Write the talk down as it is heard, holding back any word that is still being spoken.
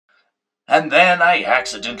And then I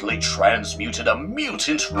accidentally transmuted a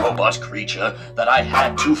mutant robot creature that I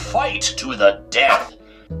had to fight to the death.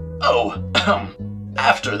 Oh,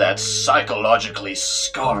 after that psychologically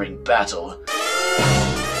scarring battle,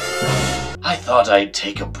 I thought I'd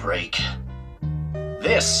take a break.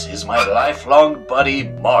 This is my lifelong buddy,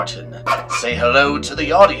 Martin. Say hello to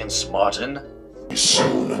the audience, Martin.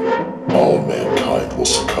 Soon, all mankind will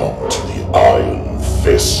succumb to the iron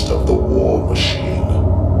fist of the war machine.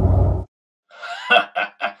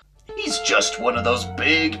 He's just one of those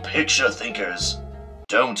big picture thinkers.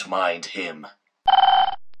 Don't mind him.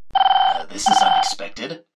 This is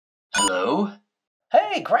unexpected. Hello?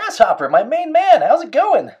 Hey, Grasshopper, my main man, how's it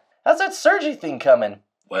going? How's that Surgy thing coming?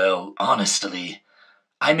 Well, honestly,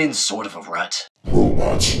 I'm in sort of a rut.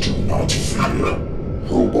 Robots do not fear.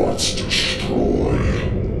 Robots destroy.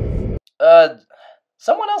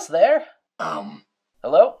 Someone else there?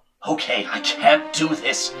 Hello? Okay, I can't do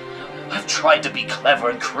this. I've tried to be clever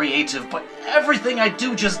and creative, but everything I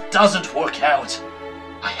do just doesn't work out.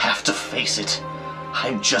 I have to face it.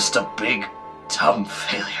 I'm just a big, dumb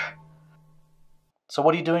failure. So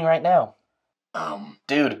what are you doing right now?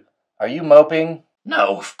 Dude, are you moping?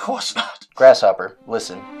 No, of course not. Grasshopper,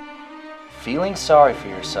 listen. Feeling sorry for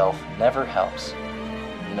yourself never helps.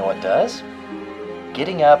 You know what does?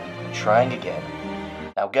 Getting up and trying again.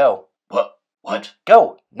 Now go. What?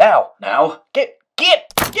 Go, now! Now? Get!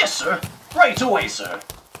 Yes, sir. Right away, sir.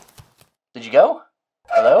 Did you go?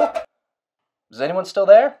 Hello? Is anyone still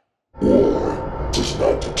there? War does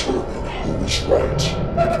not determine who is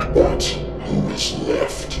right, but who is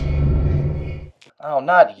left. Oh,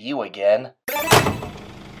 not you again.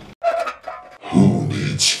 Who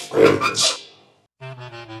needs friends? I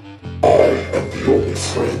am the only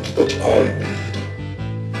friend that I need.